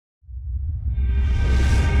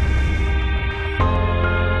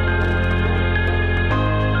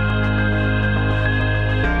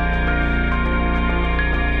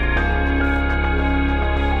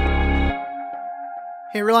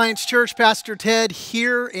Hey, Reliance Church, Pastor Ted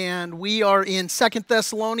here, and we are in 2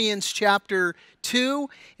 Thessalonians chapter 2,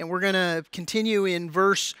 and we're going to continue in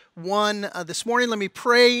verse 1 this morning. Let me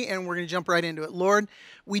pray, and we're going to jump right into it. Lord,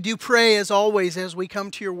 we do pray, as always, as we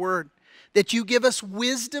come to your word, that you give us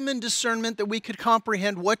wisdom and discernment that we could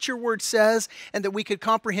comprehend what your word says and that we could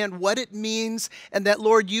comprehend what it means, and that,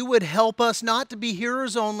 Lord, you would help us not to be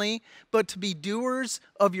hearers only, but to be doers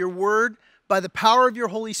of your word by the power of your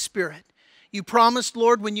Holy Spirit. You promised,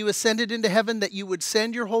 Lord, when you ascended into heaven that you would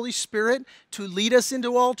send your Holy Spirit to lead us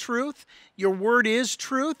into all truth. Your word is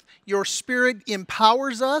truth. Your Spirit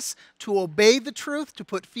empowers us to obey the truth, to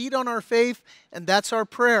put feet on our faith, and that's our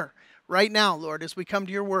prayer right now, Lord, as we come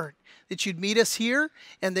to your word, that you'd meet us here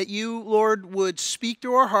and that you, Lord, would speak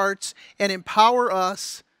to our hearts and empower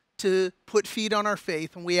us to put feet on our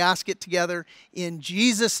faith. And we ask it together in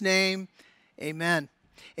Jesus' name, amen.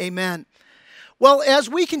 Amen. Well, as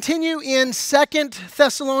we continue in 2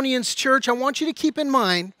 Thessalonians Church, I want you to keep in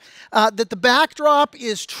mind that the backdrop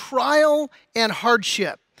is trial and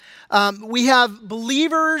hardship. We have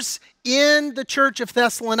believers in the church of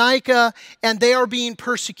Thessalonica, and they are being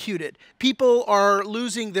persecuted. People are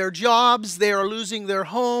losing their jobs, they are losing their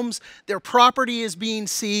homes, their property is being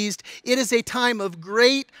seized. It is a time of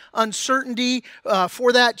great uncertainty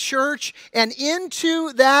for that church, and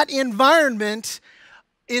into that environment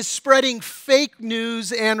is spreading fake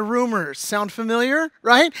news and rumors. Sound familiar,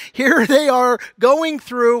 right? Here they are going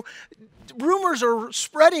through. Rumors are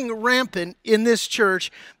spreading rampant in this church.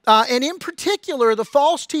 And in particular, the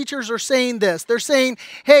false teachers are saying this. They're saying,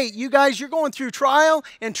 hey, you guys, you're going through trial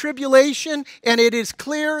and tribulation, and it is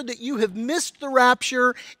clear that you have missed the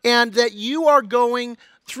rapture and that you are going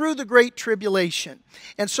through the great tribulation.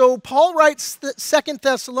 And so Paul writes 2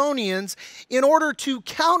 Thessalonians in order to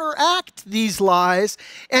counteract these lies,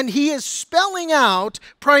 and he is spelling out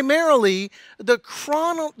primarily the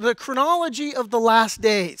chronology of the last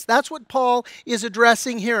days. That's what Paul is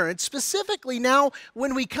addressing here. And specifically now,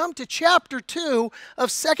 when we come to chapter 2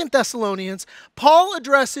 of 2 Thessalonians, Paul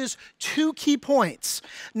addresses two key points.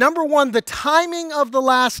 Number one, the timing of the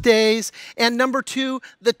last days, and number two,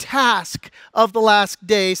 the task of the last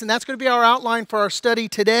days. And that's going to be our outline for our study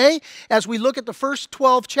today as we look at the first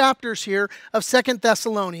 12 chapters here of 2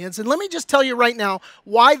 Thessalonians. And let me just tell you right now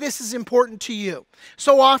why this is important to you.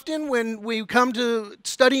 So often when we come to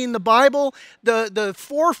studying the Bible, the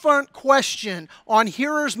forefront question on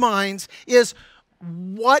hearers' minds is,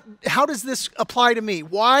 how does this apply to me?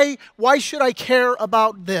 Why should I care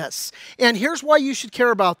about this? And here's why you should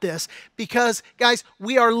care about this. Because, guys,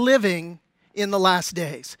 we are living in the last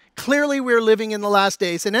days. Clearly, we're living in the last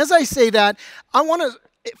days. And as I say that, I want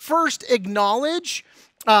to first acknowledge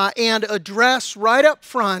and address right up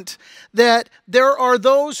front that there are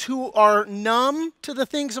those who are numb to the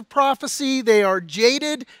things of prophecy. They are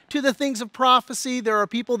jaded to the things of prophecy. There are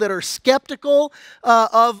people that are skeptical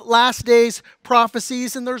of last days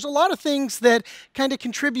prophecies, and there's a lot of things that kind of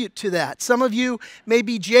contribute to that. Some of you may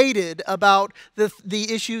be jaded about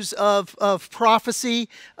the issues of prophecy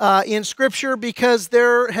in Scripture because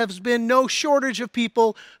there has been no shortage of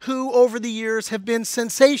people who over the years have been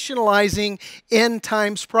sensationalizing end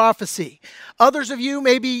times prophecy. Others of you,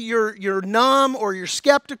 maybe you're numb or you're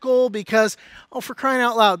skeptical because, oh, for crying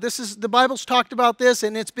out loud, the Bible's talked about this,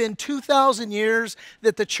 and it's been 2,000 years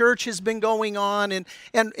that the church has been going on,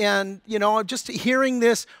 and you know, just hearing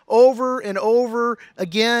this over and over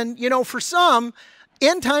again. You know, for some,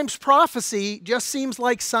 end times prophecy just seems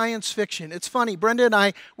like science fiction. It's funny, Brenda and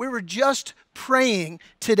I, we were just praying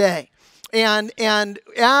today, and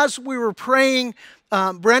as we were praying,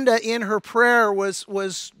 Brenda, in her prayer, was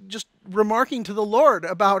just remarking to the Lord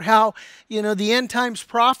about how, you know, the end times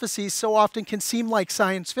prophecies so often can seem like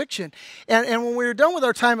science fiction. And when we were done with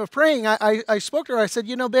our time of praying, I spoke to her. I said,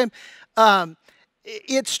 you know, babe,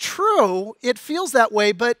 it's true. It feels that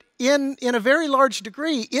way, but in a very large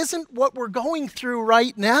degree, isn't what we're going through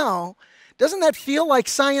right now, doesn't that feel like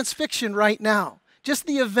science fiction right now? Just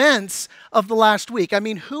the events of the last week. I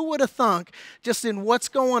mean, who would have thunk, just in what's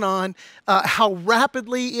going on, how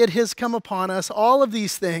rapidly it has come upon us, all of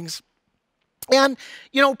these things. And,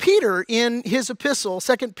 you know, Peter, in his epistle,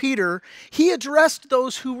 2 Peter, he addressed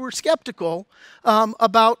those who were skeptical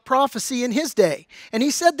about prophecy in his day. And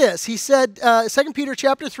he said this, he said, 2 Peter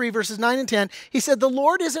chapter 3, verses 9 and 10, he said, the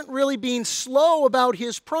Lord isn't really being slow about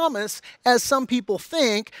his promise, as some people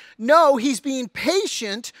think. No, he's being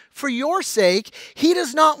patient for your sake. He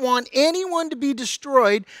does not want anyone to be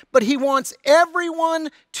destroyed, but he wants everyone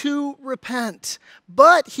to repent.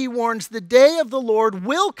 But, he warns, the day of the Lord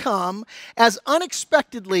will come as as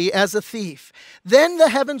unexpectedly as a thief. Then the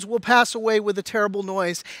heavens will pass away with a terrible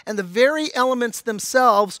noise, and the very elements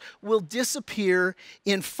themselves will disappear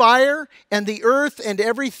in fire, and the earth and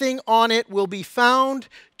everything on it will be found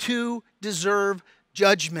to deserve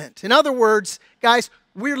judgment. In other words, guys,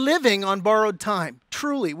 we're living on borrowed time.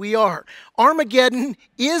 Truly, we are. Armageddon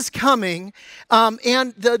is coming,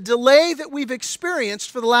 and the delay that we've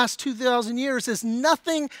experienced for the last 2,000 years is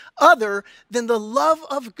nothing other than the love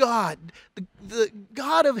of God. The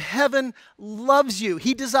God of heaven loves you.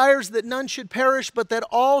 He desires that none should perish, but that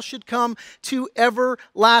all should come to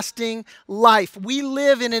everlasting life. We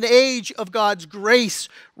live in an age of God's grace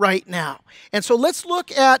right now. And so let's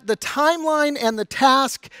look at the timeline and the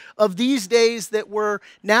task of these days that we're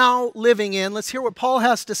now living in. Let's hear what Paul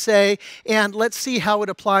has to say, and let's see how it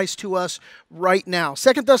applies to us right now.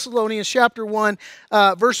 2 Thessalonians chapter 1,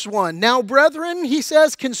 verse 1. Now, brethren, he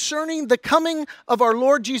says, concerning the coming of our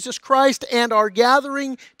Lord Jesus Christ and our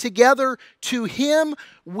gathering together to him,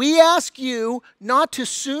 we ask you not to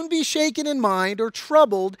soon be shaken in mind or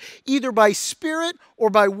troubled, either by spirit or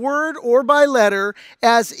by word or by letter,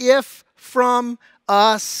 as if from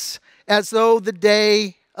us, as though the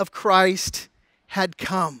day of Christ had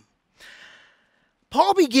come.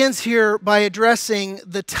 Paul begins here by addressing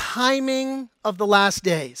the timing of the last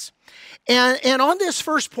days. And on this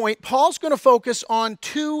first point, Paul's going to focus on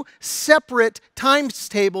two separate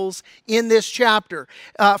timetables in this chapter.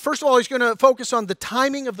 First of all, he's going to focus on the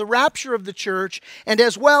timing of the rapture of the church, and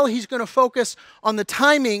as well, he's going to focus on the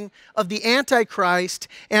timing of the Antichrist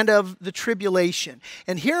and of the tribulation.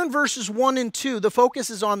 And here in verses 1 and 2, the focus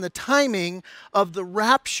is on the timing of the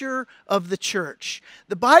rapture of the church.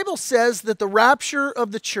 The Bible says that the rapture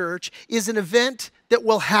of the church is an event that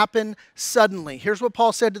will happen suddenly. Here's what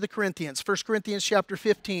Paul said to the Corinthians, 1 Corinthians chapter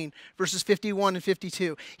 15, verses 51 and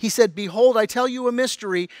 52. He said, behold, I tell you a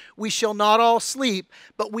mystery. We shall not all sleep,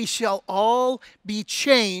 but we shall all be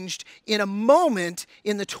changed in a moment,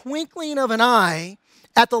 in the twinkling of an eye,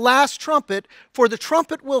 at the last trumpet, for the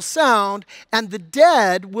trumpet will sound, and the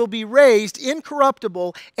dead will be raised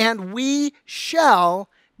incorruptible, and we shall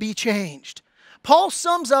be changed. Paul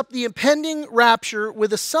sums up the impending rapture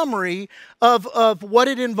with a summary of what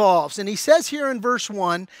it involves. And he says here in verse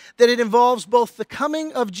 1 that it involves both the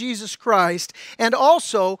coming of Jesus Christ and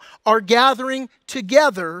also our gathering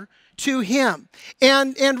together to him.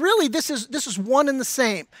 And really, this is one and the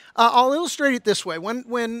same. I'll illustrate it this way.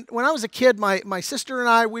 When I was a kid, my sister and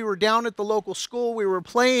I, we were down at the local school. We were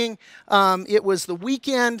playing. It was the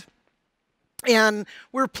weekend, and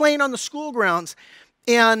we were playing on the school grounds.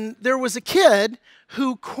 And there was a kid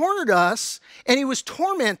who cornered us, and he was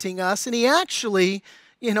tormenting us, and he actually,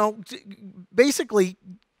 basically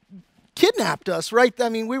kidnapped us, right? I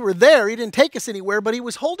mean, we were there. He didn't take us anywhere, but he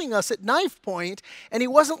was holding us at knife point, and he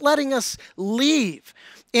wasn't letting us leave.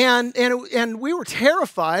 And we were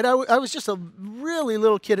terrified. I was just a really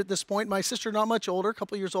little kid at this point. My sister, not much older, a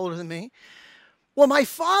couple years older than me. Well, my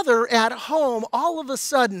father at home, all of a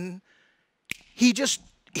sudden,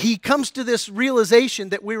 he comes to this realization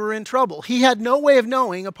that we were in trouble. He had no way of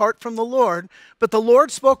knowing apart from the Lord, but the Lord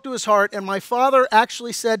spoke to his heart, and my father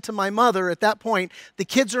actually said to my mother at that point, the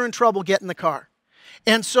kids are in trouble, get in the car.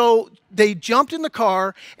 And so they jumped in the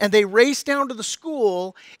car, and they raced down to the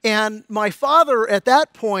school, and my father at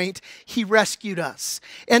that point, he rescued us.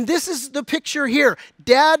 And this is the picture here.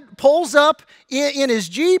 Dad pulls up in his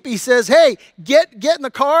Jeep. He says, hey, get in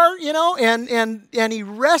the car, and he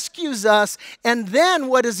rescues us. And then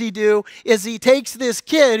what does he do is he takes this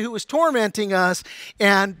kid who was tormenting us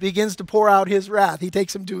and begins to pour out his wrath. He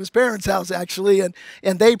takes him to his parents' house, actually,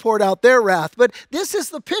 and they poured out their wrath. But this is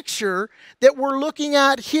the picture that we're looking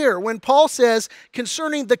at here when Paul says,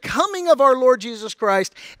 concerning the coming of our Lord Jesus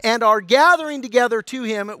Christ and our gathering together to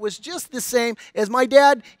him, it was just the same as my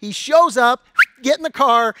dad. He shows up, get in the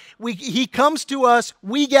car, he comes to us,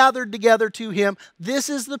 we gathered together to him. This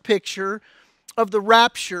is the picture of the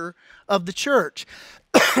rapture of the church.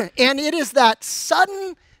 And it is that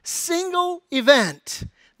sudden single event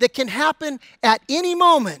that can happen at any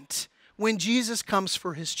moment when Jesus comes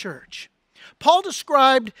for his church. Paul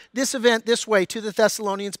described this event this way to the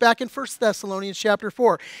Thessalonians back in 1 Thessalonians chapter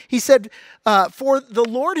 4. He said, for the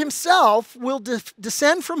Lord himself will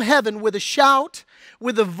descend from heaven with a shout,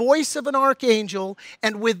 with the voice of an archangel,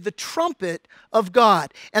 and with the trumpet of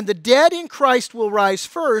God. And the dead in Christ will rise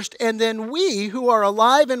first, and then we who are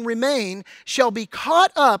alive and remain shall be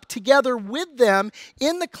caught up together with them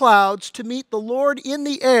in the clouds to meet the Lord in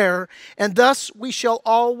the air, and thus we shall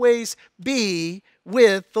always be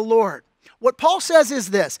with the Lord. What Paul says is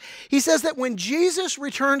this. He says that when Jesus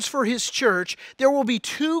returns for his church, there will be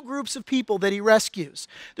two groups of people that he rescues.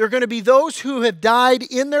 There are going to be those who have died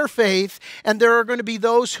in their faith, and there are going to be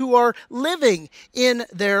those who are living in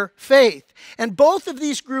their faith. And both of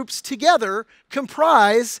these groups together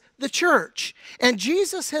comprise the church. And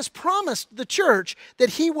Jesus has promised the church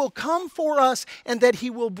that he will come for us and that he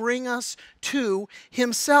will bring us to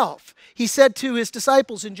himself. He said to his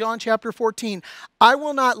disciples in John chapter 14, I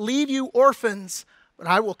will not leave you orphans, but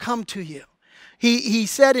I will come to you. He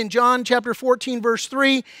said in John chapter 14, verse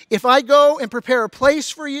 3, if I go and prepare a place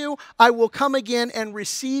for you, I will come again and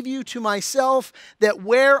receive you to myself, that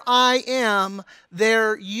where I am,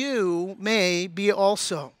 there you may be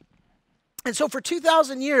also. And so for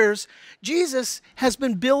 2,000 years, Jesus has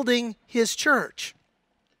been building his church,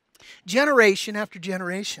 generation after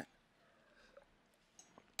generation.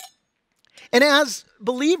 And as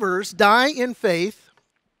believers die in faith,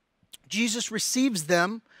 Jesus receives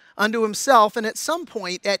them unto himself, and at some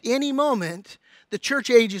point, at any moment, the church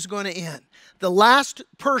age is going to end. The last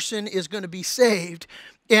person is going to be saved,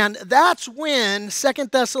 and that's when 2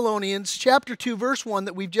 Thessalonians chapter 2, verse 1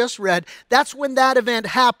 that we've just read, that's when that event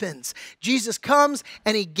happens. Jesus comes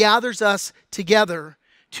and he gathers us together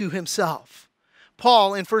to himself.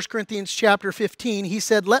 Paul in 1 Corinthians chapter 15, he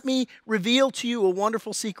said, let me reveal to you a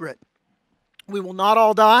wonderful secret. We will not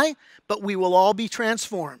all die, but we will all be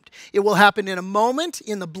transformed. It will happen in a moment,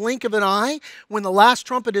 in the blink of an eye, when the last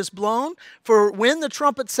trumpet is blown. For when the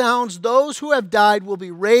trumpet sounds, those who have died will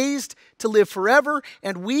be raised to live forever,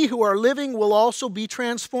 and we who are living will also be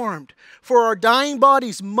transformed. For our dying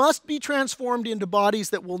bodies must be transformed into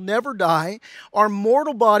bodies that will never die. Our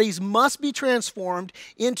mortal bodies must be transformed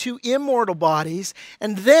into immortal bodies.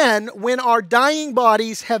 And then, when our dying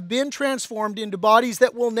bodies have been transformed into bodies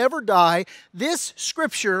that will never die, this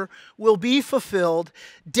scripture will be fulfilled.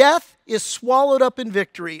 Death is swallowed up in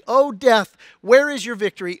victory. O death, where is your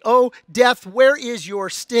victory? O death, where is your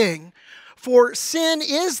sting? For sin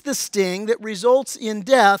is the sting that results in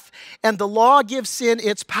death, and the law gives sin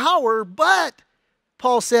its power, but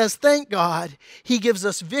Paul says, thank God, he gives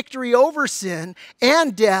us victory over sin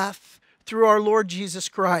and death through our Lord Jesus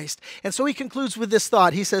Christ. And so he concludes with this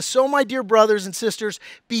thought. He says, so my dear brothers and sisters,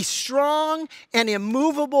 be strong and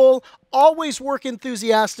immovable, always work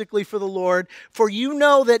enthusiastically for the Lord, for you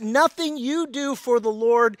know that nothing you do for the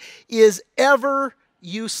Lord is ever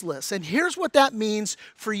useless. And here's what that means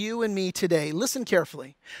for you and me today. Listen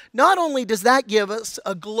carefully. Not only does that give us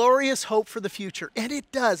a glorious hope for the future, and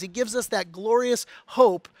it does, it gives us that glorious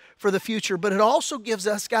hope for the future, but it also gives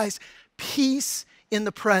us, guys, peace in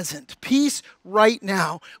the present, peace right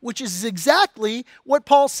now, which is exactly what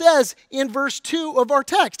Paul says in verse 2 of our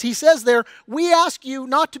text. He says there, we ask you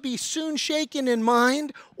not to be soon shaken in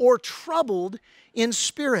mind or troubled in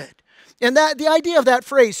spirit. And that the idea of that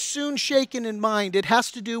phrase, soon shaken in mind, it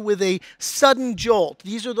has to do with a sudden jolt.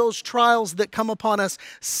 These are those trials that come upon us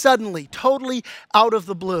suddenly, totally out of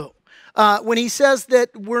the blue. When he says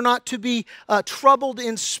that we're not to be troubled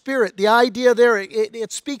in spirit, the idea there,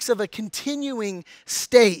 it speaks of a continuing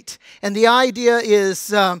state. And the idea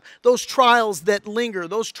is those trials that linger,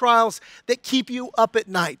 those trials that keep you up at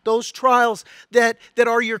night, those trials that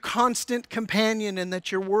are your constant companion and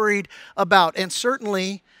that you're worried about. And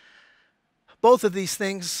certainly, both of these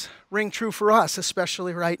things ring true for us,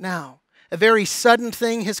 especially right now. A very sudden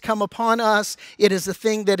thing has come upon us. It is a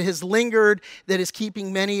thing that has lingered, that is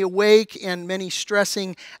keeping many awake and many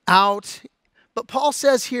stressing out. But Paul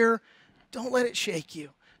says here, don't let it shake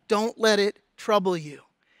you. Don't let it trouble you.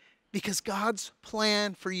 Because God's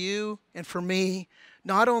plan for you and for me,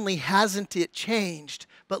 not only hasn't it changed,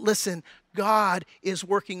 but listen, God is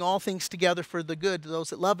working all things together for the good to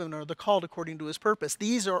those that love him and are the called according to his purpose.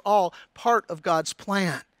 These are all part of God's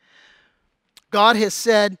plan. God has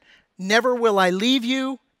said, never will I leave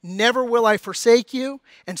you, never will I forsake you.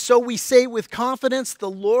 And so we say with confidence, the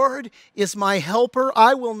Lord is my helper.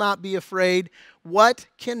 I will not be afraid. What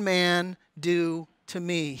can man do to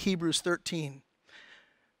me? Hebrews 13,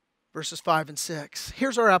 verses 5 and 6.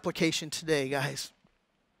 Here's our application today, guys.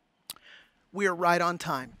 We are right on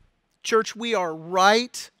time. Church, we are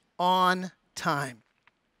right on time.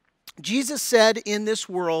 Jesus said in this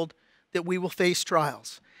world that we will face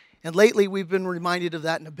trials. And lately we've been reminded of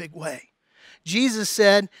that in a big way. Jesus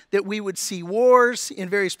said that we would see wars in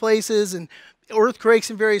various places and earthquakes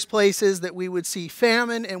in various places, that we would see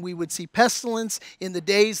famine and we would see pestilence in the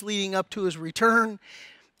days leading up to his return.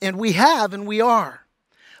 And we have and we are.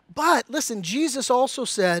 But listen, Jesus also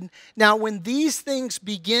said, now when these things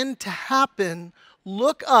begin to happen,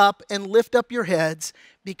 look up and lift up your heads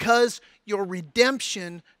because your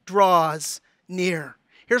redemption draws near.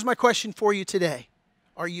 Here's my question for you today.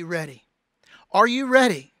 Are you ready? Are you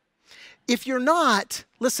ready? If you're not,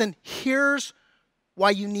 listen, here's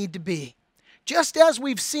why you need to be. Just as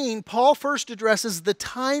we've seen, Paul first addresses the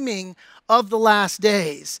timing of the last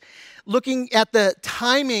days, looking at the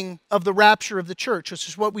timing of the rapture of the church, which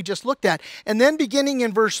is what we just looked at. And then beginning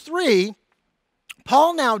in verse 3,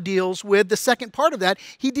 Paul now deals with the second part of that.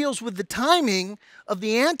 He deals with the timing of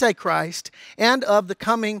the Antichrist and of the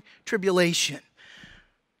coming tribulation.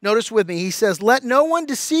 Notice with me, he says, "Let no one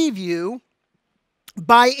deceive you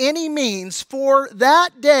by any means, for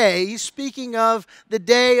that day," speaking of the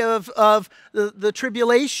day of the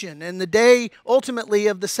tribulation and the day ultimately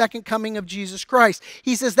of the second coming of Jesus Christ.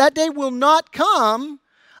 He says that day will not come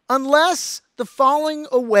unless the falling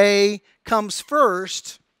away comes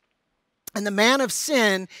first and the man of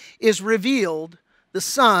sin is revealed, the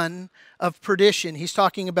son of perdition. He's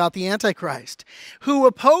talking about the Antichrist, who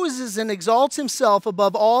opposes and exalts himself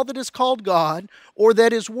above all that is called God or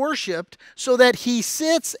that is worshipped, so that he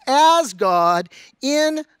sits as God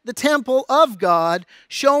in the temple of God,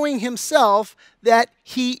 showing himself that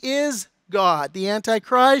he is God. The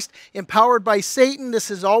Antichrist, empowered by Satan, this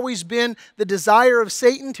has always been the desire of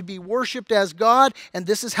Satan, to be worshipped as God, and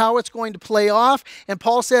this is how it's going to play off. And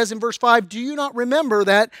Paul says in verse 5, "Do you not remember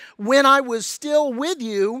that when I was still with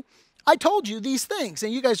you, I told you these things?"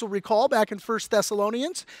 And you guys will recall back in 1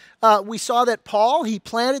 Thessalonians, we saw that Paul, he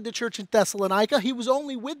planted the church in Thessalonica. He was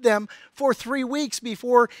only with them for 3 weeks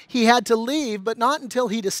before he had to leave, but not until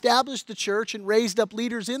he'd established the church and raised up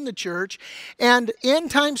leaders in the church. And end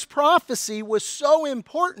times prophecy was so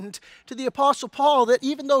important to the Apostle Paul that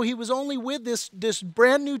even though he was only with this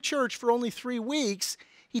brand new church for only 3 weeks,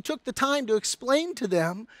 he took the time to explain to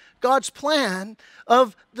them God's plan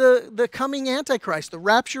of the coming Antichrist, the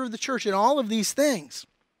rapture of the church, and all of these things.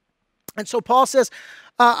 And so Paul says,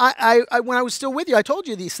 when I was still with you, I told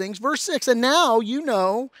you these things. Verse 6, "And now you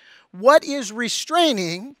know what is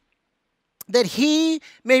restraining, that he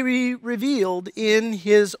may be revealed in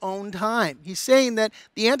his own time." He's saying that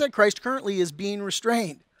the Antichrist currently is being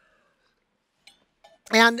restrained.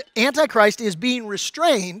 And Antichrist is being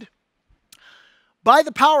restrained by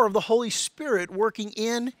the power of the Holy Spirit working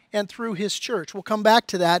in and through his church. We'll come back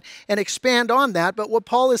to that and expand on that. But what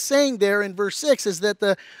Paul is saying there in verse 6 is that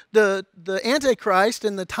the Antichrist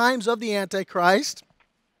and the times of the Antichrist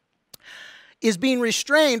is being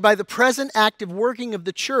restrained by the present active working of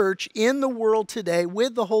the church in the world today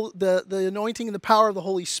with the anointing and the power of the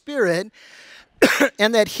Holy Spirit,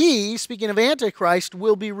 and that he, speaking of Antichrist,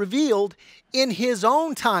 will be revealed in his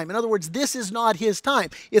own time. In other words, this is not his time.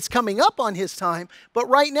 It's coming up on his time, but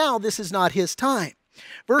right now this is not his time.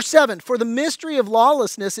 Verse 7, "For the mystery of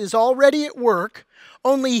lawlessness is already at work.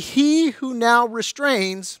 Only he who now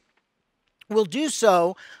restrains will do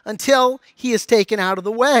so until he is taken out of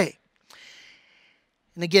the way."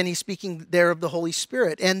 And again, he's speaking there of the Holy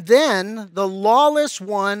Spirit. "And then the lawless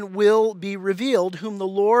one will be revealed, whom the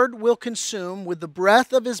Lord will consume with the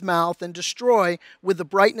breath of his mouth and destroy with the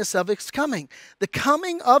brightness of his coming. The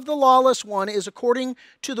coming of the lawless one is according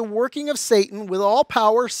to the working of Satan, with all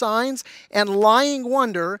power, signs, and lying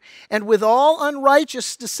wonder, and with all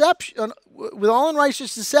unrighteous deception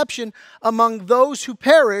among those who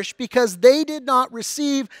perish, because they did not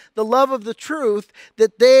receive the love of the truth,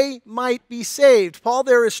 that they might be saved." Paul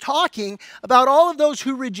there is talking about all of those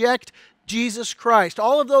who reject Jesus Christ,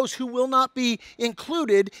 all of those who will not be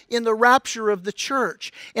included in the rapture of the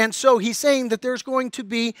church. And so he's saying that there's going to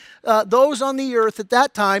be those on the earth at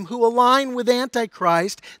that time who align with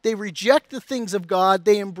Antichrist. They reject the things of God,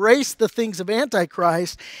 they embrace the things of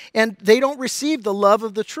Antichrist, and they don't receive the love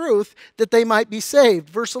of the truth that they might be saved.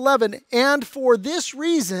 Verse 11, "And for this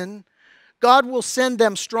reason God will send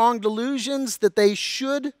them strong delusions, that they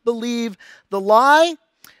should believe the lie,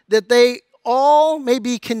 that they all may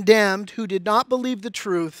be condemned who did not believe the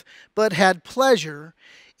truth, but had pleasure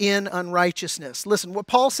in unrighteousness." Listen, what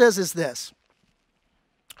Paul says is this.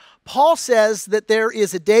 Paul says that there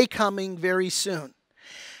is a day coming very soon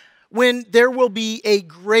when there will be a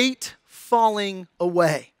great falling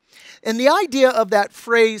away. And the idea of that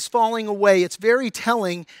phrase, falling away, it's very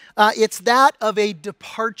telling. It's that of a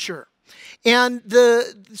departure. And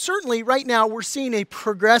certainly right now we're seeing a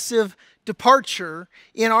progressive departure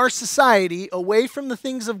in our society away from the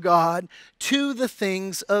things of God to the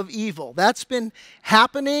things of evil. That's been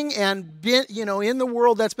happening and been, in the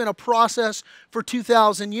world, that's been a process for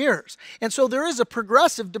 2,000 years. And so there is a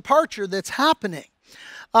progressive departure that's happening.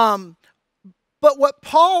 But what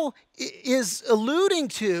Paul is alluding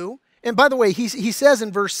to, And by the way, he says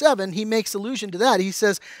in verse 7, he makes allusion to that. He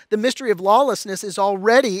says the mystery of lawlessness is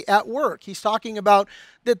already at work. He's talking about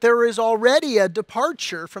that there is already a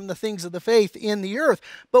departure from the things of the faith in the earth.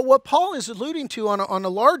 But what Paul is alluding to on a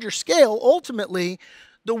larger scale, ultimately,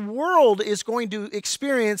 the world is going to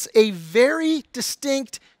experience a very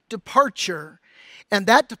distinct departure. And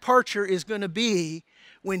that departure is going to be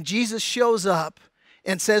when Jesus shows up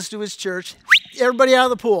and says to his church, everybody out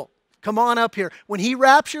of the pool. Come on up here. When he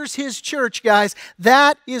raptures his church, guys,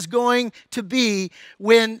 that is going to be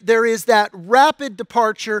when there is that rapid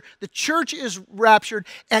departure. The church is raptured.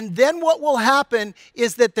 And then what will happen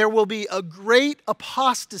is that there will be a great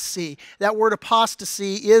apostasy. That word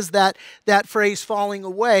apostasy is that phrase falling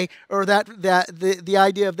away, or the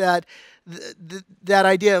idea of that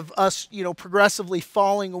idea of us, progressively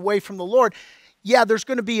falling away from the Lord. Yeah, there's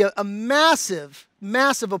going to be a massive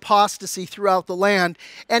apostasy throughout the land,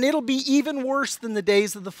 and it'll be even worse than the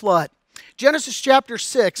days of the flood. Genesis chapter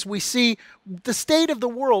 6, we see the state of the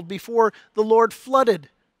world before the Lord flooded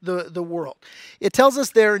the world. It tells us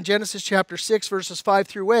there in Genesis chapter 6, verses 5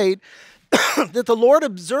 through 8, that the Lord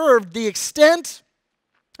observed the extent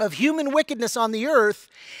of human wickedness on the earth,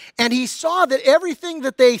 and he saw that everything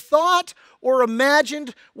that they thought or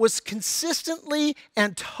imagined was consistently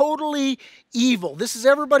and totally evil. This is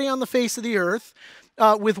everybody on the face of the earth,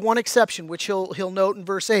 with one exception, which he'll note in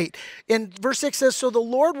verse 8. And verse 6 says, so the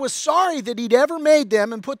Lord was sorry that he'd ever made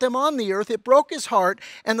them and put them on the earth. It broke his heart,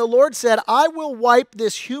 and the Lord said, I will wipe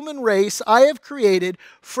this human race I have created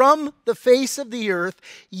from the face of the earth.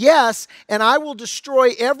 Yes, and I will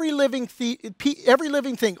destroy every living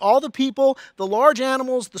thing, all the people, the large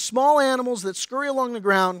animals, the small animals that scurry along the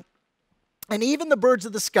ground, and even the birds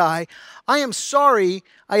of the sky. I am sorry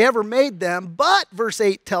I ever made them. But, verse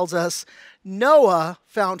 8 tells us, Noah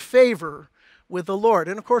found favor with the Lord.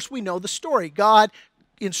 And of course, we know the story. God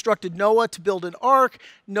instructed Noah to build an ark.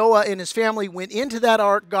 Noah and his family went into that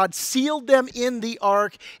ark. God sealed them in the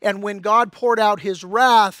ark. And when God poured out his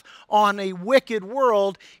wrath on a wicked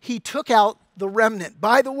world, he took out the remnant.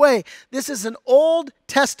 By the way, this is an Old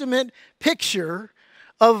Testament picture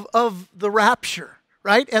of the rapture.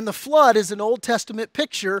 Right? And the flood is an Old Testament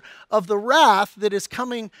picture of the wrath that is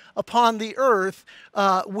coming upon the earth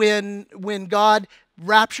when God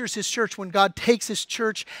raptures his church, when God takes his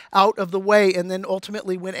church out of the way, and then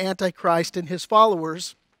ultimately when Antichrist and his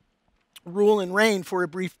followers rule and reign for a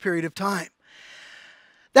brief period of time.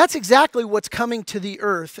 That's exactly what's coming to the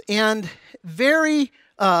earth. And very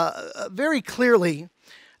clearly,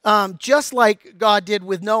 just like God did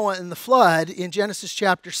with Noah and the flood in Genesis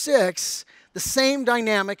chapter 6, the same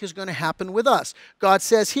dynamic is going to happen with us. God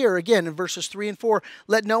says here, again, in verses 3 and 4,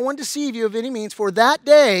 let no one deceive you of any means, for that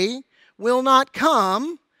day will not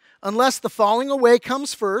come unless the falling away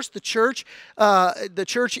comes first. The church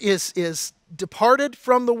is departed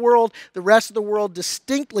from the world. The rest of the world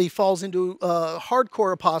distinctly falls into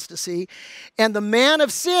hardcore apostasy. And the man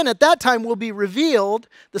of sin at that time will be revealed,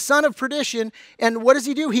 the son of perdition. And what does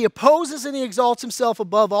he do? He opposes and he exalts himself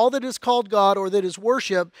above all that is called God or that is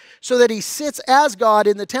worshiped, so that he sits as God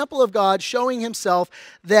in the temple of God, showing himself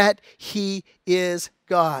that he is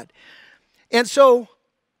God. And so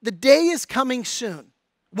the day is coming soon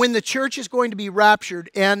when the church is going to be raptured.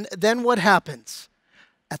 And then what happens?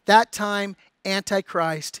 At that time,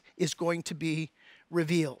 Antichrist is going to be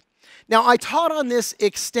revealed. Now, I taught on this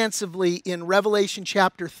extensively in Revelation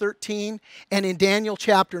chapter 13 and in Daniel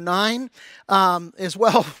chapter 9, as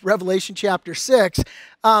well, Revelation chapter 6.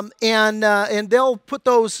 And they'll put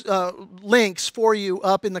those links for you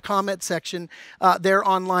up in the comment section there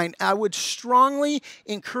online. I would strongly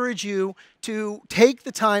encourage you to take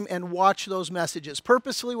the time and watch those messages.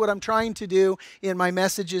 Purposely, what I'm trying to do in my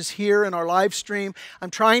messages here in our live stream, I'm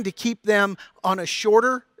trying to keep them on a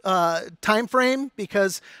shorter time frame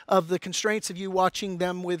because of the constraints of you watching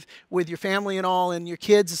them with your family and all, and your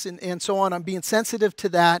kids and so on. I'm being sensitive to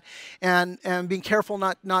that and being careful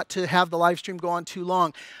not to have the live stream go on too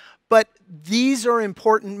long. But these are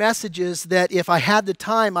important messages that if I had the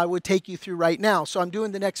time, I would take you through right now. So I'm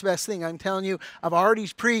doing the next best thing. I'm telling you, I've already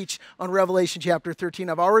preached on Revelation chapter 13.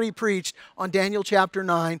 I've already preached on Daniel chapter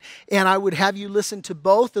 9. And I would have you listen to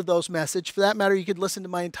both of those messages. For that matter, you could listen to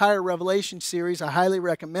my entire Revelation series. I highly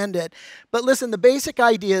recommend it. But listen, the basic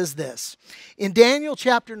idea is this. In Daniel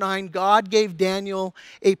chapter 9, God gave Daniel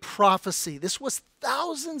a prophecy. This was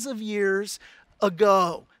thousands of years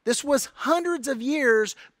ago. This was hundreds of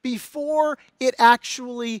years before it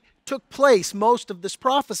actually took place. Most of this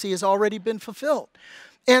prophecy has already been fulfilled.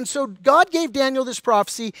 And so God gave Daniel this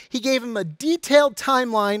prophecy. He gave him a detailed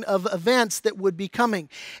timeline of events that would be coming.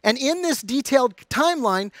 And in this detailed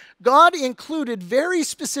timeline, God included very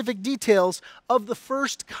specific details of the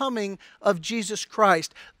first coming of Jesus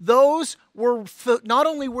Christ. Those were, not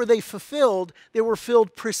only were they fulfilled, they were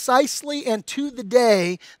filled precisely and to the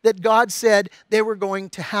day that God said they were going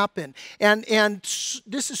to happen. And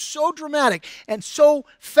this is so dramatic and so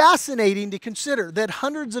fascinating to consider that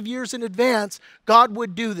hundreds of years in advance, God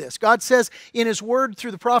would do this. God says in His Word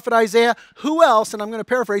through the prophet Isaiah, who else, and I'm going to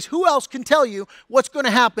paraphrase, who else can tell you what's going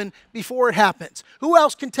to happen before it happens? Who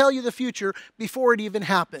else can tell you the future before it even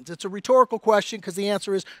happens? It's a rhetorical question because the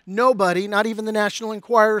answer is nobody, not even the National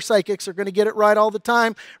Enquirer psychics are going to get it right all the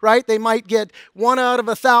time, right? They might get 1 out of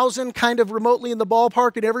 1,000 kind of remotely in the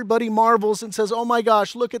ballpark and everybody marvels and says, oh my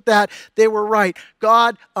gosh, look at that. They were right.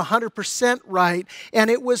 God, 100% right. And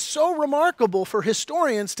it was so remarkable for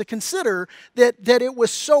historians to consider that it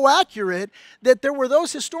was so accurate that there were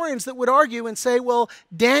those historians that would argue and say, well,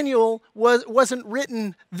 Daniel wasn't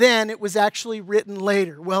written then, it was actually written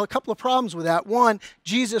later. Well, a couple of problems with that. One,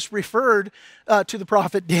 Jesus referred to the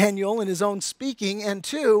prophet Daniel in his own speaking, and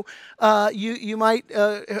two, you might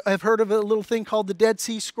have heard of a little thing called the Dead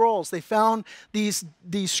Sea Scrolls. They found these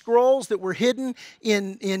scrolls that were hidden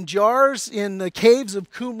in jars in the caves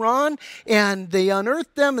of Qumran, and they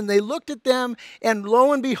unearthed them and they looked at them, and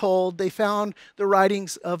lo and behold, they found the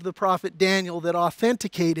writings of the prophet Daniel that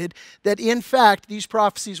authenticated that in fact these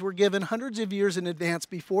prophecies were given hundreds of years in advance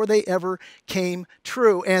before they ever came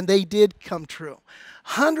true, and they did come true.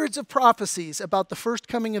 Hundreds of prophecies about the first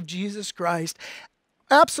coming of Jesus Christ,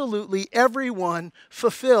 absolutely everyone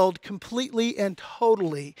fulfilled completely and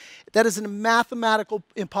totally. That is a mathematical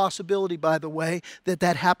impossibility, by the way, that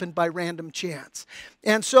happened by random chance.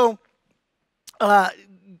 And so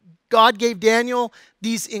God gave Daniel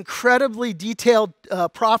these incredibly detailed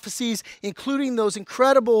prophecies, including those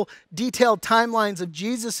incredible detailed timelines of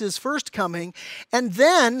Jesus' first coming. And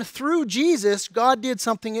then, through Jesus, God did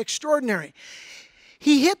something extraordinary.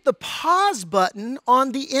 He hit the pause button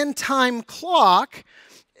on the end time clock,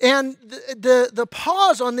 and the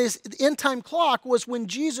pause on this end time clock was when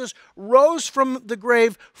Jesus rose from the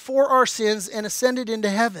grave for our sins and ascended into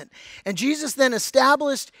heaven. And Jesus then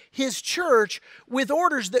established His church with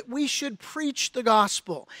orders that we should preach the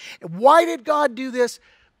gospel. And why did God do this?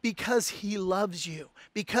 Because He loves you,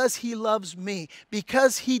 because He loves me,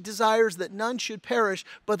 because He desires that none should perish,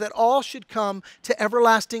 but that all should come to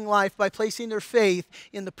everlasting life by placing their faith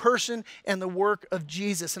in the person and the work of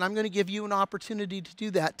Jesus. And I'm going to give you an opportunity to do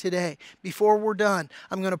that today. Before we're done,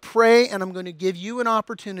 I'm going to pray and I'm going to give you an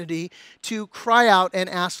opportunity to cry out and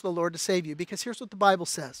ask the Lord to save you. Because here's what the Bible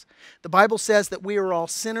says. The Bible says that we are all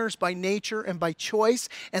sinners by nature and by choice,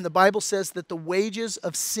 and the Bible says that the wages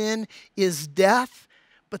of sin is death,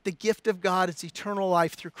 but the gift of God is eternal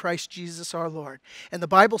life through Christ Jesus our Lord. And the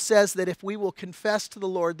Bible says that if we will confess to the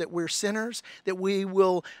Lord that we're sinners, that we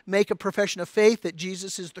will make a profession of faith that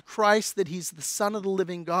Jesus is the Christ, that He's the Son of the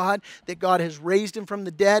living God, that God has raised Him from the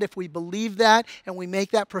dead, if we believe that and we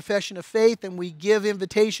make that profession of faith and we give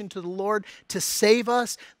invitation to the Lord to save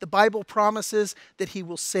us, the Bible promises that He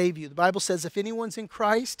will save you. The Bible says if anyone's in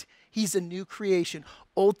Christ, he's a new creation.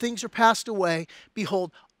 Old things are passed away.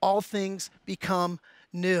 Behold, all things become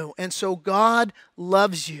new. And so God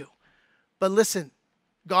loves you. But listen,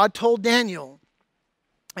 God told Daniel,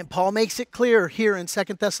 and Paul makes it clear here in 2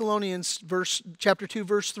 Thessalonians chapter 2,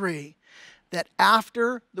 verse 3, that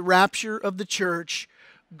after the rapture of the church,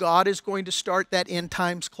 God is going to start that end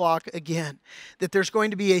times clock again. That there's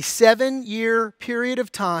going to be a 7-year period of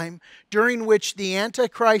time during which the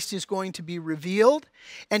Antichrist is going to be revealed,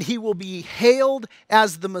 and he will be hailed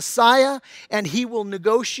as the Messiah, and he will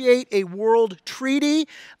negotiate a world treaty.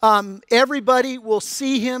 Everybody will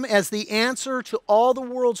see him as the answer to all the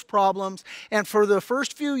world's problems, and for the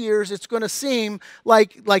first few years, it's going to seem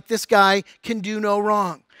like this guy can do no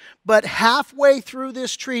wrong. But halfway through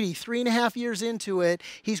this treaty, 3.5 years into it,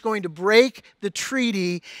 he's going to break the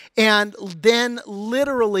treaty, and then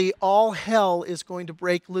literally all hell is going to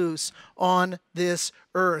break loose on this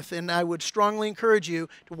earth. And I would strongly encourage you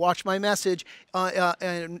to watch my message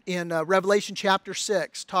in Revelation chapter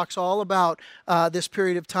 6. Talks all about this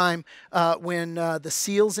period of time when the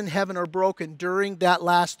seals in heaven are broken during that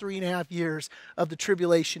last 3.5 years of the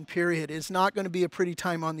tribulation period. It's not going to be a pretty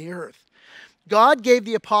time on the earth. God gave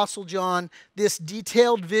the Apostle John this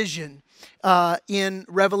detailed vision in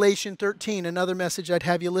Revelation 13, another message I'd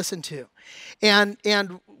have you listen to. And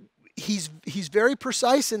he's very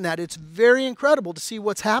precise in that. It's very incredible to see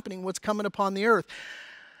what's happening, what's coming upon the earth.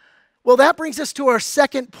 Well, that brings us to our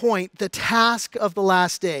second point, the task of the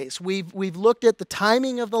last days. We've looked at the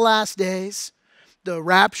timing of the last days, the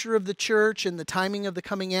rapture of the church, and the timing of the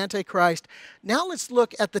coming Antichrist. Now let's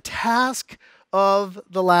look at the task of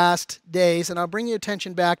the last days, and I'll bring your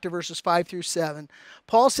attention back to verses 5 through 7.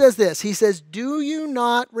 Paul says this. He says, "Do you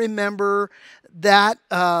not remember that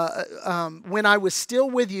when I was still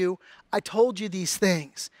with you, I told you these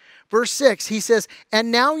things?" Verse 6, he says,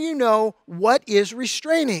 "And now you know what is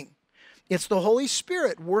restraining." It's the Holy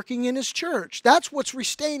Spirit working in His church. That's what's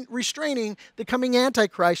restraining the coming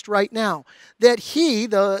Antichrist right now. That he,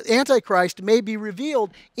 the Antichrist, may be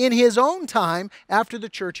revealed in His own time after the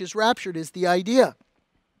church is raptured is the idea.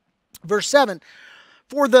 Verse 7,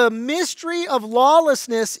 "For the mystery of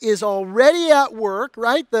lawlessness is already at work,"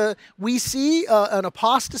 right? We see an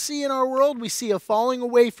apostasy in our world. We see a falling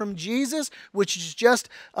away from Jesus, which is just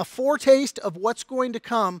a foretaste of what's going to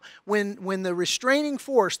come when the restraining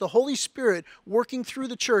force, the Holy Spirit working through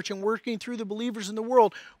the church and working through the believers in the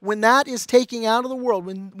world, when that is taking out of the world,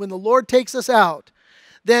 when the Lord takes us out,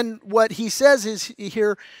 then what he says is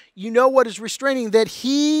here, you know what is restraining, that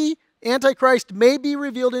he, Antichrist, may be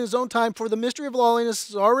revealed in his own time, for the mystery of lawlessness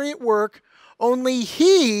is already at work. Only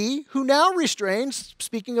he who now restrains,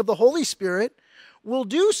 speaking of the Holy Spirit, will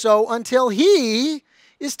do so until he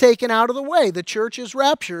is taken out of the way. The church is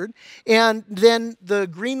raptured, and then the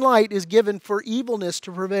green light is given for evilness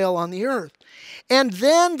to prevail on the earth. And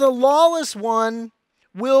then the lawless one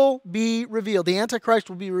will be revealed. The Antichrist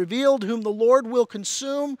will be revealed, whom the Lord will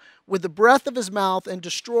consume with the breath of his mouth and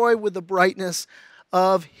destroy with the brightness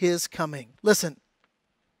of his coming. Listen,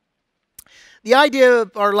 the idea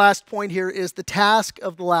of our last point here is the task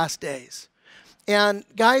of the last days. And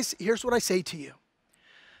guys, here's what I say to you.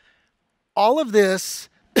 All of this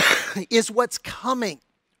is what's coming,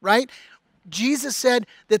 right? Jesus said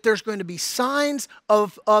that there's going to be signs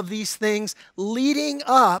of these things leading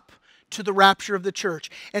up to the rapture of the church.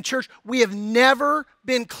 And church, we have never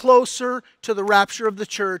been closer to the rapture of the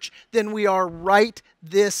church than we are right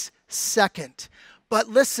this second. But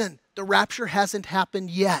listen, the rapture hasn't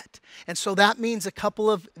happened yet. And so that means a couple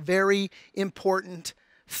of very important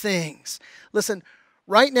things. Listen,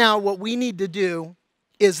 right now what we need to do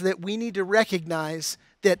is that we need to recognize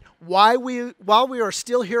that while we are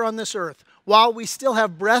still here on this earth, while we still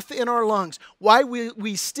have breath in our lungs, while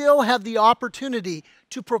we still have the opportunity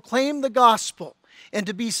to proclaim the gospel and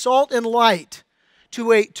to be salt and light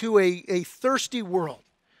to a thirsty world,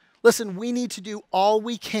 listen, we need to do all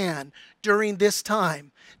we can during this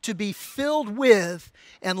time to be filled with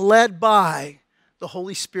and led by the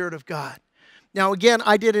Holy Spirit of God. Now, again,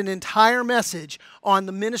 I did an entire message on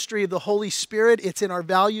the ministry of the Holy Spirit. It's in our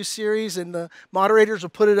value series, and the moderators will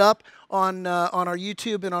put it up on our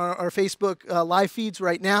YouTube and our Facebook live feeds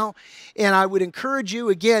right now. And I would encourage you,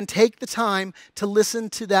 again, take the time to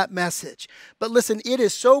listen to that message. But listen, it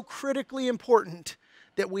is so critically important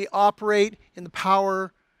that we operate in the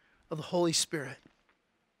power of the Holy Spirit.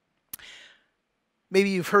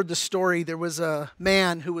 Maybe you've heard the story. There was a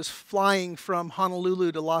man who was flying from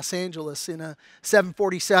Honolulu to Los Angeles in a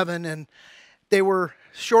 747, and they were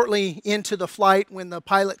shortly into the flight when the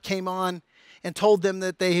pilot came on and told them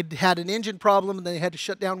that they had an engine problem and they had to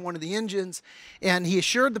shut down one of the engines. And he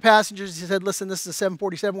assured the passengers, he said, listen, this is a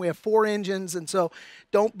 747, we have 4 engines, and so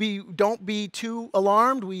don't be too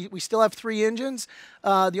alarmed. We still have 3 engines.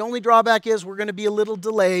 The only drawback is we're going to be a little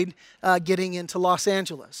delayed getting into Los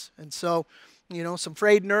Angeles. And so, you know, some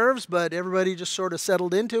frayed nerves, but everybody just sort of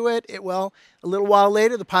settled into it. Well, a little while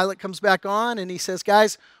later, the pilot comes back on and he says,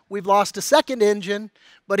 guys, we've lost a second engine,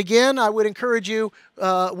 but again, I would encourage you,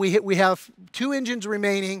 we have 2 engines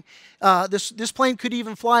remaining. This plane could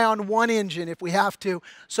even fly on 1 engine if we have to.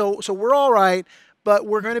 So we're all right, but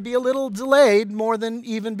we're going to be a little delayed more than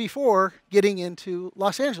even before getting into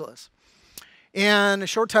Los Angeles. And a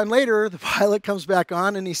short time later, the pilot comes back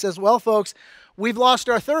on and he says, well, folks, we've lost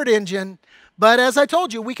our 3rd engine, but as I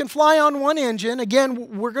told you, we can fly on 1 engine.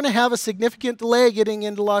 Again, we're going to have a significant delay getting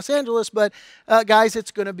into Los Angeles, but guys,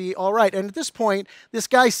 it's going to be all right. And at this point, this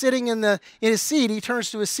guy sitting in his seat, he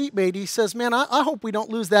turns to his seatmate. He says, man, I hope we don't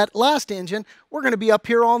lose that last engine. We're going to be up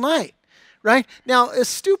here all night, right? Now, a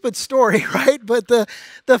stupid story, right? But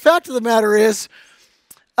the fact of the matter is,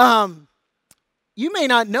 you may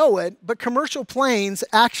not know it, but commercial planes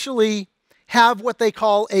actually have what they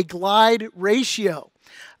call a glide ratio.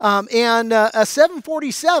 And a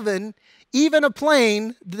 747, even a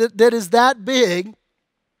plane that is that big,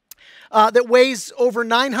 that weighs over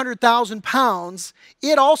 900,000 pounds,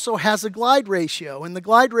 it also has a glide ratio. And the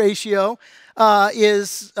glide ratio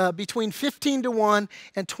is between 15 to 1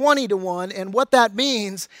 and 20 to 1. And what that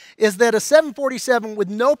means is that a 747 with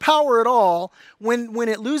no power at all, when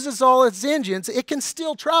it loses all its engines, it can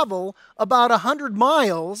still travel about 100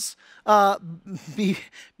 miles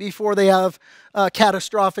before they have a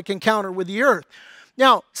catastrophic encounter with the earth.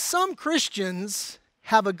 Now, some Christians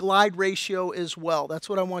have a glide ratio as well. That's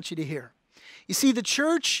what I want you to hear. You see, the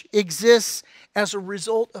church exists as a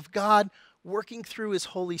result of God working through His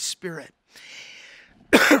Holy Spirit.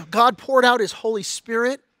 God poured out His Holy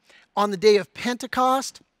Spirit on the day of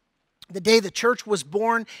Pentecost, the day the church was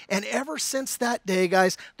born, and ever since that day,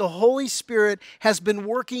 guys, the Holy Spirit has been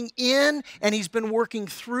working in and He's been working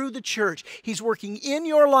through the church. He's working in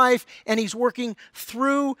your life and He's working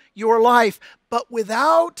through your life. But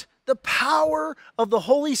without the power of the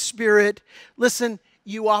Holy Spirit, listen,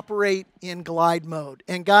 you operate in glide mode.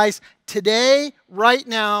 And guys, today, right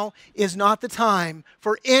now, is not the time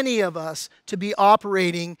for any of us to be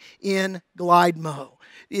operating in glide mode.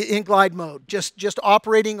 Just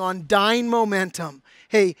operating on dying momentum.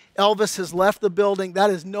 Hey, Elvis has left the building. That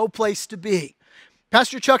is no place to be.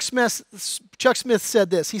 Pastor Chuck Smith said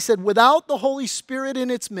this. He said, without the Holy Spirit in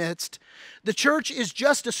its midst, the church is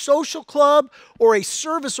just a social club or a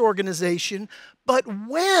service organization. But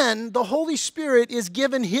when the Holy Spirit is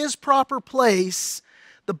given His proper place,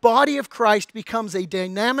 the body of Christ becomes a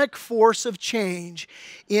dynamic force of change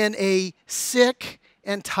in a sick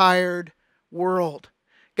and tired world.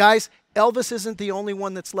 Guys, Elvis isn't the only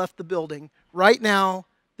one that's left the building. Right now,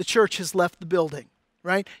 the church has left the building.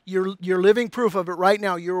 Right? You're living proof of it right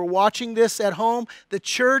now. You're watching this at home. The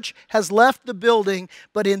church has left the building,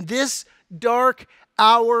 but in this dark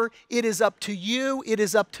hour, it is up to you, it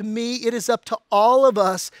is up to me, it is up to all of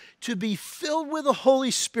us to be filled with the Holy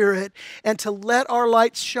Spirit and to let our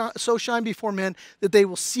lights so shine before men that they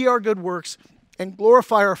will see our good works and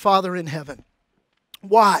glorify our Father in heaven.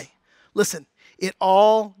 Why? Listen, it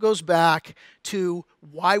all goes back to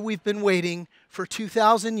why we've been waiting for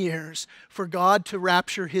 2,000 years for God to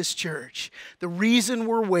rapture His church. The reason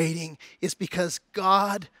we're waiting is because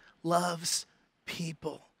God loves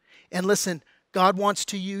people. And listen, God wants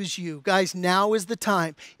to use you. Guys, now is the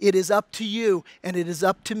time. It is up to you and it is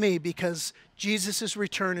up to me because Jesus'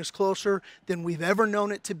 return is closer than we've ever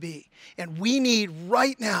known it to be. And we need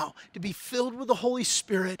right now to be filled with the Holy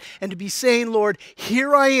Spirit and to be saying, Lord,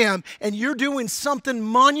 here I am, and you're doing something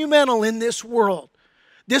monumental in this world.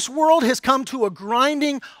 This world has come to a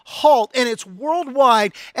grinding halt, and it's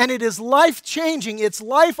worldwide, and it is life-changing, it's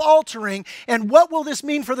life-altering, and what will this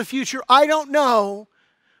mean for the future? I don't know,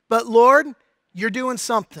 but Lord, you're doing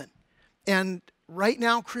something. And right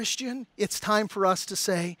now, Christian, it's time for us to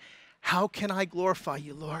say, how can I glorify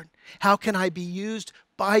you, Lord? How can I be used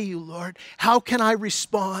by you, Lord? How can I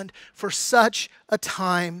respond for such a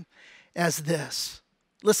time as this?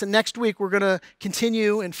 Listen, next week we're going to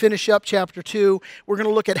continue and finish up chapter 2. We're going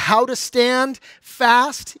to look at how to stand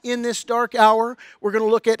fast in this dark hour. We're going to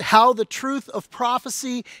look at how the truth of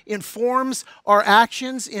prophecy informs our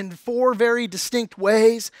actions in 4 very distinct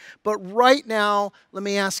ways. But right now, let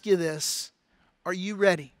me ask you this. Are you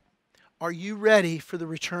ready? Are you ready for the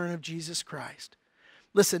return of Jesus Christ?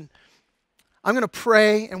 Listen, I'm going to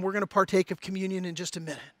pray and we're going to partake of communion in just a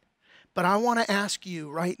minute. But I want to ask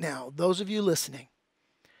you right now, those of you listening,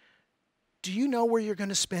 do you know where you're going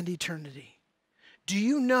to spend eternity? Do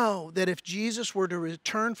you know that if Jesus were to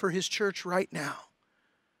return for His church right now,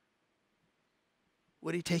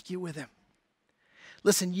 would He take you with Him?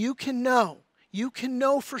 Listen, you can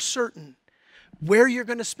know for certain where you're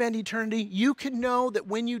going to spend eternity. You can know that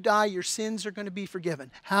when you die, your sins are going to be forgiven.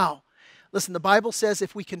 How? Listen, the Bible says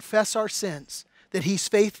if we confess our sins, that He's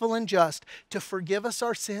faithful and just to forgive us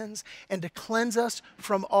our sins and to cleanse us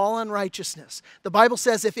from all unrighteousness. The Bible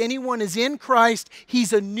says if anyone is in Christ,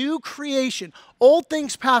 he's a new creation. Old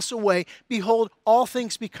things pass away. Behold, all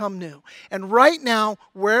things become new. And right now,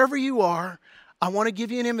 wherever you are, I want to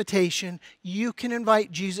give you an invitation. You can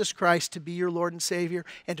invite Jesus Christ to be your Lord and Savior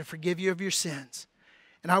and to forgive you of your sins.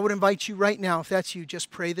 And I would invite you right now, if that's you,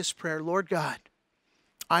 just pray this prayer. Lord God,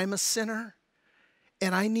 I'm a sinner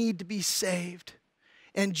and I need to be saved.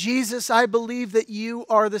 And Jesus, I believe that you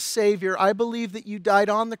are the Savior. I believe that you died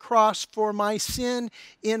on the cross for my sin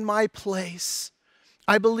in my place.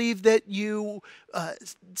 I believe that you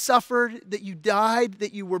suffered, that you died,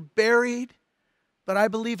 that you were buried. But I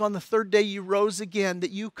believe on the 3rd day you rose again,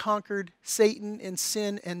 that you conquered Satan and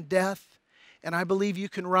sin and death. And I believe you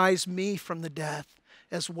can rise me from the death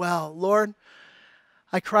as well. Lord,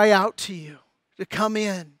 I cry out to you to come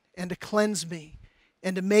in and to cleanse me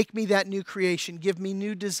and to make me that new creation. Give me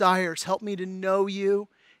new desires. Help me to know you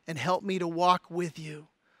and help me to walk with you.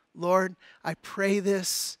 Lord, I pray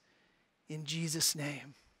this in Jesus'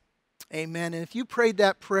 name. Amen. And if you prayed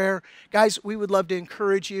that prayer, guys, we would love to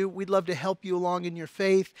encourage you. We'd love to help you along in your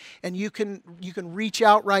faith. And you can reach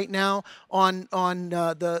out right now on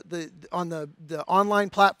the online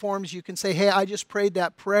platforms. You can say, "Hey, I just prayed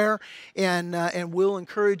that prayer," and we'll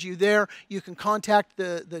encourage you there. You can contact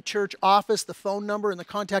the church office. The phone number and the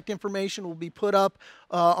contact information will be put up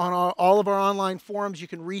on all of our online forums. You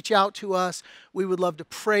can reach out to us. We would love to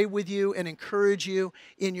pray with you and encourage you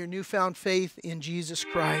in your newfound faith in Jesus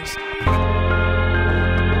Christ.